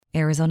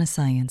Arizona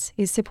Science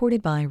is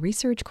supported by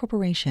Research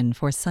Corporation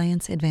for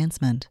Science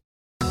Advancement.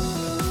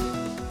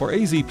 For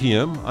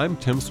AZPM, I'm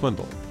Tim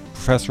Swindle,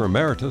 Professor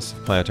Emeritus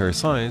of Planetary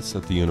Science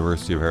at the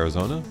University of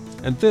Arizona,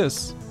 and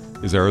this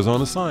is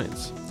Arizona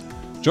Science.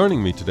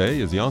 Joining me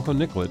today is Janko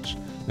Nikolich,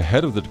 the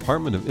head of the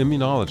Department of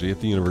Immunology at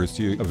the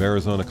University of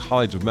Arizona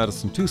College of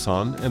Medicine,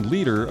 Tucson, and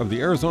leader of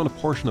the Arizona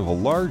portion of a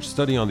large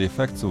study on the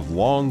effects of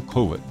long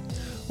COVID.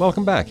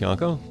 Welcome back,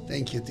 Janko.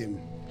 Thank you,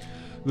 Tim.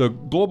 The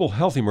global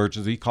health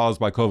emergency caused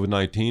by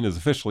COVID-19 is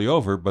officially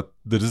over, but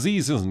the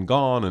disease isn't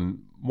gone,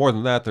 and more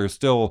than that, there's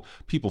still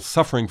people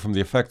suffering from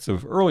the effects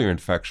of earlier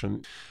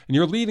infection. And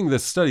you're leading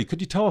this study.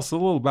 Could you tell us a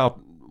little about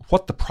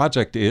what the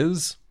project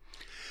is?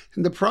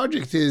 The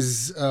project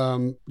is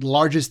the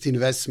largest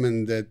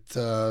investment that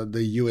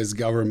the U.S.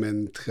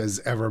 government has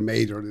ever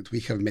made, or that we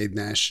have made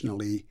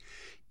nationally,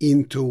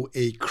 into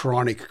a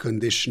chronic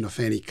condition of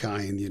any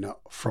kind,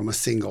 from a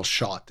single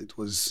shot. It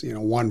was,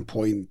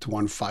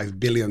 $1.15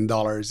 billion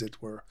that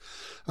were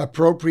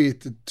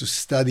appropriated to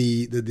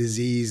study the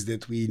disease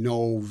that we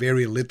know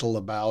very little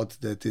about,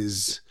 that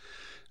is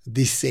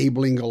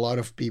disabling a lot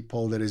of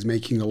people, that is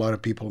making a lot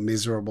of people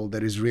miserable,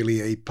 that is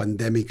really a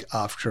pandemic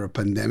after a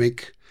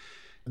pandemic.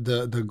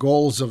 The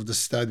goals of the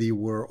study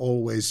were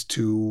always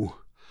to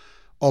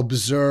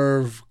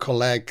observe,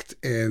 collect,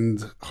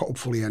 and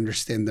hopefully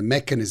understand the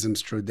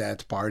mechanisms through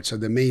that part. So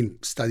the main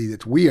study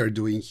that we are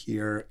doing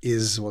here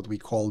is what we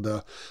call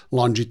the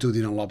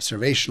longitudinal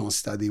observational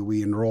study.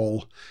 We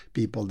enroll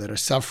people that are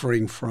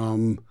suffering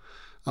from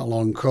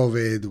long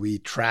COVID. We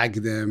track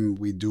them.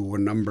 We do a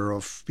number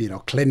of,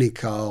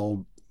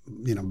 clinical,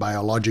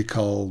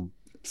 biological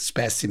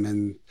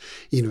specimen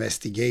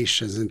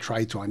investigations and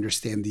try to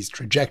understand these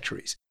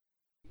trajectories.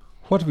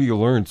 What have you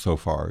learned so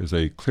far? Is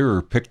a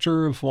clearer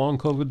picture of long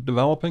COVID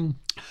developing?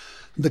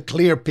 The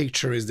clear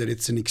picture is that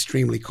it's an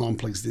extremely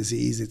complex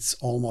disease. It's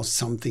almost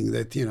something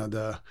that,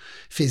 the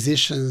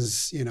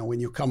physicians, when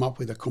you come up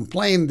with a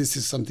complaint, this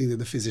is something that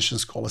the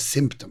physicians call a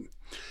symptom.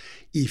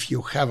 If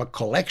you have a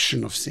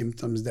collection of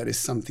symptoms, that is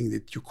something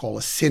that you call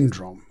a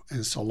syndrome.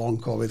 And so long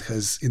COVID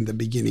has in the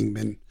beginning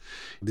been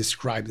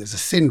described as a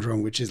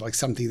syndrome, which is like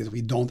something that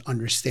we don't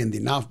understand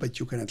enough, but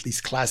you can at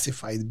least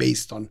classify it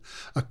based on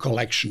a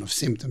collection of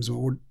symptoms.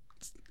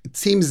 It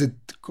seems that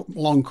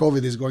long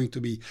COVID is going to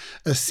be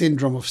a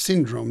syndrome of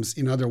syndromes.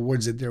 In other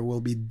words, that there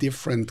will be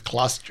different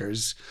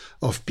clusters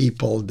of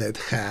people that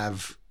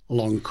have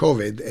long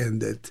COVID,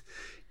 and that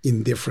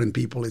in different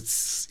people,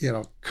 it's,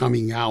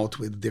 coming out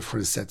with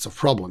different sets of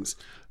problems.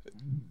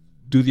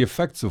 Do the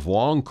effects of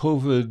long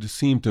COVID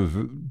seem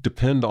to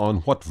depend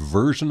on what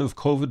version of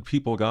COVID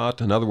people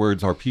got? In other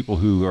words, are people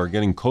who are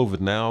getting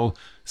COVID now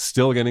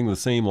still getting the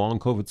same long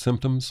COVID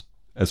symptoms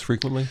as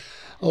frequently?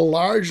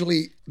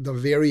 Largely, the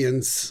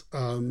variants,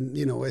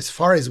 as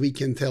far as we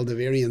can tell, the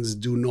variants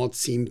do not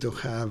seem to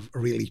have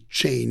really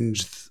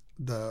changed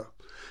the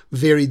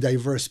very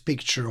diverse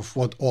picture of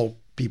what all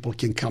people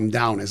can come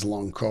down as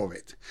long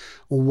COVID.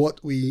 What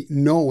we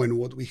know and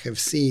what we have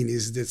seen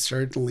is that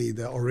certainly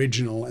the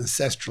original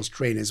ancestral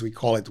strain, as we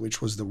call it,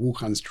 which was the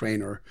Wuhan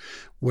strain, or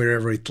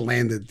wherever it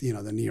landed,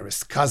 the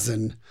nearest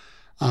cousin,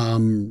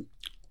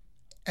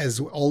 as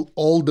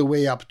all the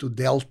way up to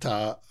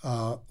Delta,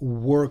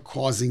 were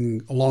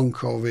causing long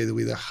COVID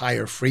with a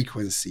higher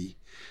frequency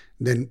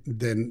than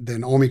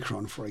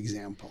Omicron, for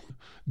example.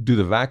 Do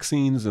the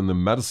vaccines and the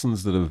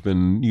medicines that have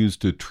been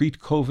used to treat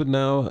COVID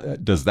now,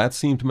 does that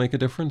seem to make a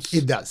difference?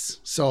 It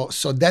does. So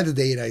that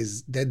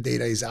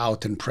data is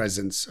out and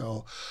present.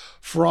 So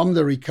from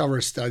the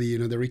RECOVER study,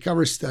 the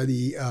RECOVER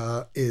study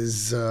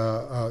is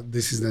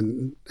this is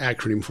an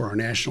acronym for our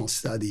national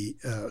study,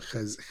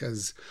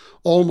 has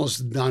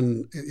almost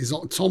done.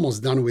 It's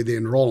almost done with the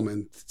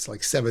enrollment. It's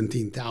like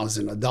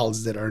 17,000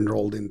 adults that are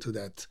enrolled into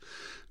that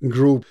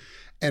group.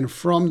 And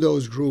from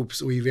those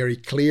groups, we very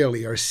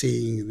clearly are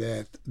seeing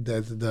that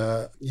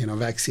the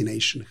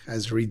vaccination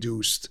has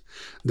reduced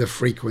the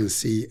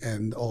frequency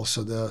and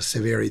also the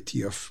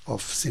severity of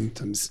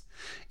symptoms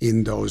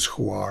in those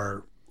who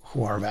are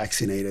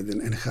vaccinated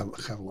and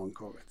have long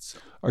COVID. So,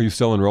 are you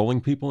still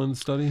enrolling people in the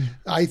study?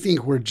 I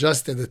think we're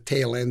just at the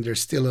tail end.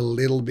 There's still a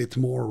little bit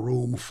more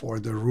room for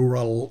the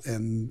rural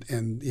and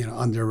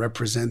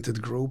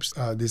underrepresented groups.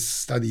 This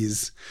study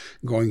is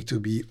going to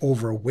be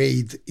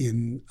overweight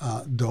in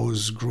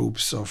those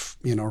groups of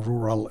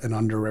rural and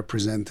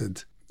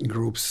underrepresented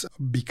groups,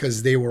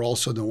 because they were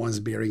also the ones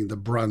bearing the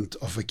brunt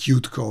of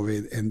acute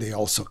COVID, and they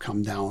also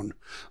come down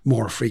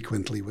more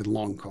frequently with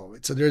long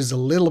COVID. So there's a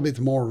little bit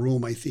more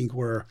room. I think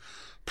we're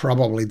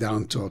probably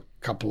down to a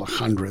couple of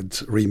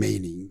hundred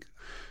remaining.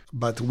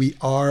 But we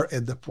are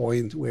at the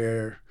point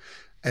where,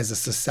 as a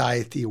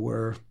society,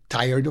 we're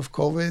tired of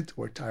COVID,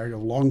 we're tired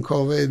of long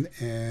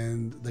COVID,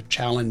 and the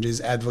challenge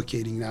is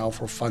advocating now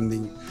for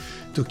funding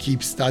to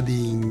keep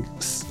studying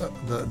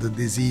the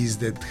disease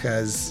that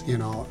has,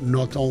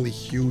 not only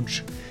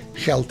huge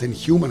health and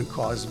human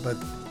costs, but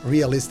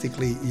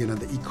realistically,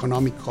 the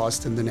economic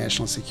cost and the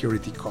national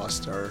security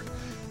cost are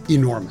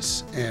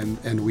enormous,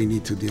 and we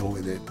need to deal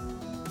with it.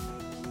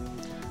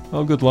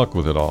 Well, good luck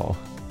with it all.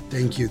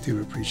 Thank you, Tim.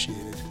 Appreciate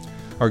it.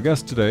 Our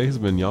guest today has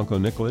been Janko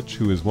Nikolich,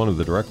 who is one of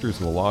the directors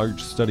of a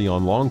large study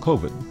on long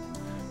COVID.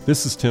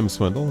 This is Tim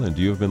Swindle, and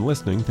you have been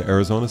listening to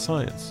Arizona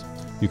Science.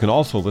 You can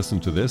also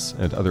listen to this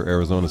and other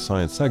Arizona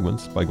Science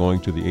segments by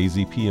going to the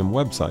AZPM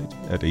website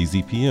at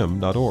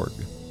azpm.org.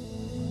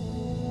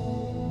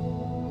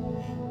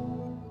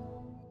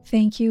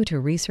 Thank you to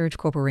Research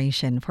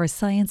Corporation for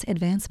Science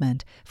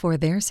Advancement for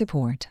their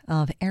support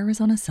of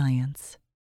Arizona Science.